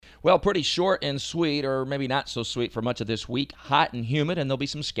Well, pretty short and sweet, or maybe not so sweet for much of this week. Hot and humid, and there'll be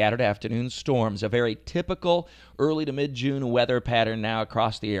some scattered afternoon storms. A very typical early to mid-June weather pattern now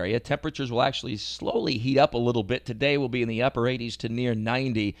across the area. Temperatures will actually slowly heat up a little bit. Today will be in the upper 80s to near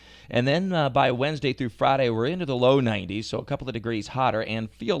 90. And then by Wednesday through Friday, we're into the low 90s, so a couple of degrees hotter,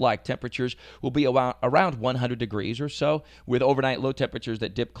 and feel like temperatures will be around 100 degrees or so, with overnight low temperatures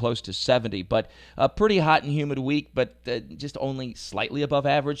that dip close to 70. But a pretty hot and humid week, but just only slightly above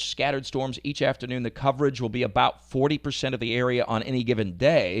average. Scattered storms each afternoon. The coverage will be about 40% of the area on any given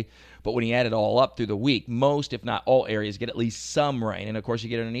day. But when you add it all up through the week, most, if not all areas, get at least some rain. And, of course, you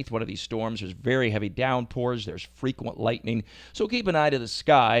get underneath one of these storms, there's very heavy downpours. There's frequent lightning. So keep an eye to the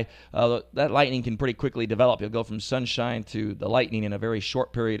sky. That lightning can pretty quickly develop. You'll go from sunshine to the lightning in a very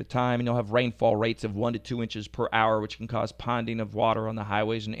short period of time, and you'll have rainfall rates of 1 to 2 inches per hour, which can cause ponding of water on the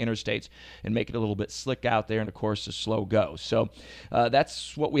highways and interstates and make it a little bit slick out there, and, of course, a slow go. So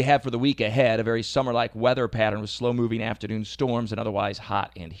that's what we have for the week ahead, a very summer-like weather pattern with slow-moving afternoon storms and otherwise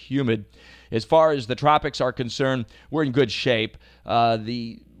hot and humid. As far as the tropics are concerned, we're in good shape.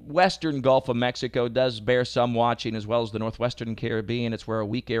 The western Gulf of Mexico does bear some watching, as well as the northwestern Caribbean. It's where a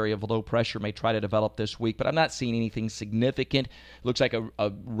weak area of low pressure may try to develop this week, but I'm not seeing anything significant. Looks like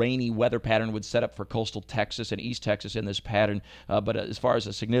a rainy weather pattern would set up for coastal Texas and East Texas in this pattern, but as far as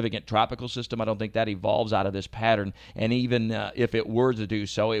a significant tropical system, I don't think that evolves out of this pattern, and even if it were to do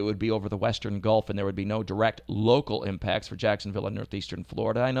so, it would be over the western Gulf, and there would be no direct local impacts for Jacksonville and northeastern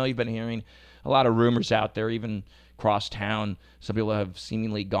Florida. I know you've been hearing a lot of rumors out there, even across town. Some people have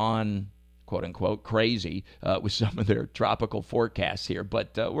seemingly gone, quote-unquote, crazy with some of their tropical forecasts here.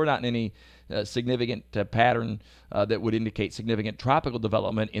 But we're not in any significant pattern that would indicate significant tropical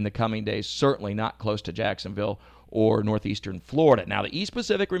development in the coming days, certainly not close to Jacksonville or northeastern Florida. Now, the East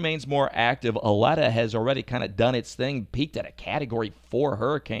Pacific remains more active. Aletta has already kind of done its thing, peaked at a Category 4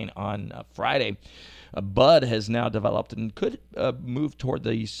 hurricane on Friday. Bud has now developed and could move toward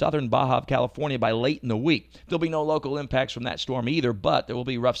the southern Baja of California by late in the week. There'll be no local impacts from that storm either, but there will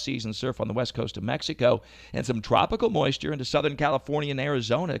be rough seas and surf on the west coast of Mexico, and some tropical moisture into southern California and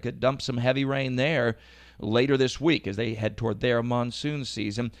Arizona could dump some heavy rain there later this week as they head toward their monsoon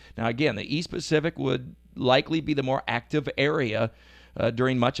season. Now, again, the East Pacific would likely be the more active area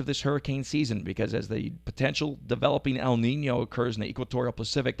during much of this hurricane season, because as the potential developing El Nino occurs in the equatorial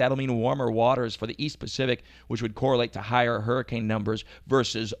Pacific, that'll mean warmer waters for the East Pacific, which would correlate to higher hurricane numbers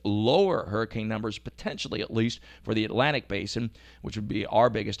versus lower hurricane numbers, potentially at least for the Atlantic Basin, which would be our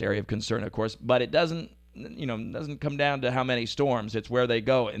biggest area of concern, of course. But it doesn't come down to how many storms. It's where they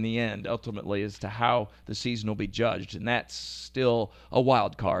go in the end, ultimately, as to how the season will be judged. And that's still a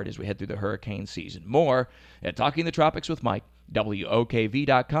wild card as we head through the hurricane season. More at Talking the Tropics with Mike,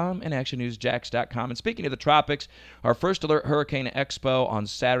 WOKV.com and ActionNewsJax.com. And speaking of the tropics, our First Alert Hurricane Expo on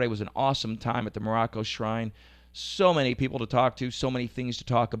Saturday was an awesome time at the Morocco Shrine. So many people to talk to, so many things to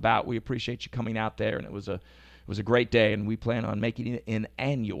talk about. We appreciate you coming out there, and it was a great day, and we plan on making it an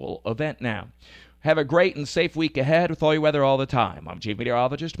annual event now. Have a great and safe week ahead with all your weather all the time. I'm Chief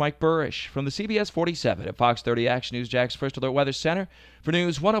Meteorologist Mike Burrish from the CBS 47 at Fox 30 Action News Jax First Alert Weather Center for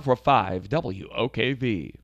News 104.5 WOKV.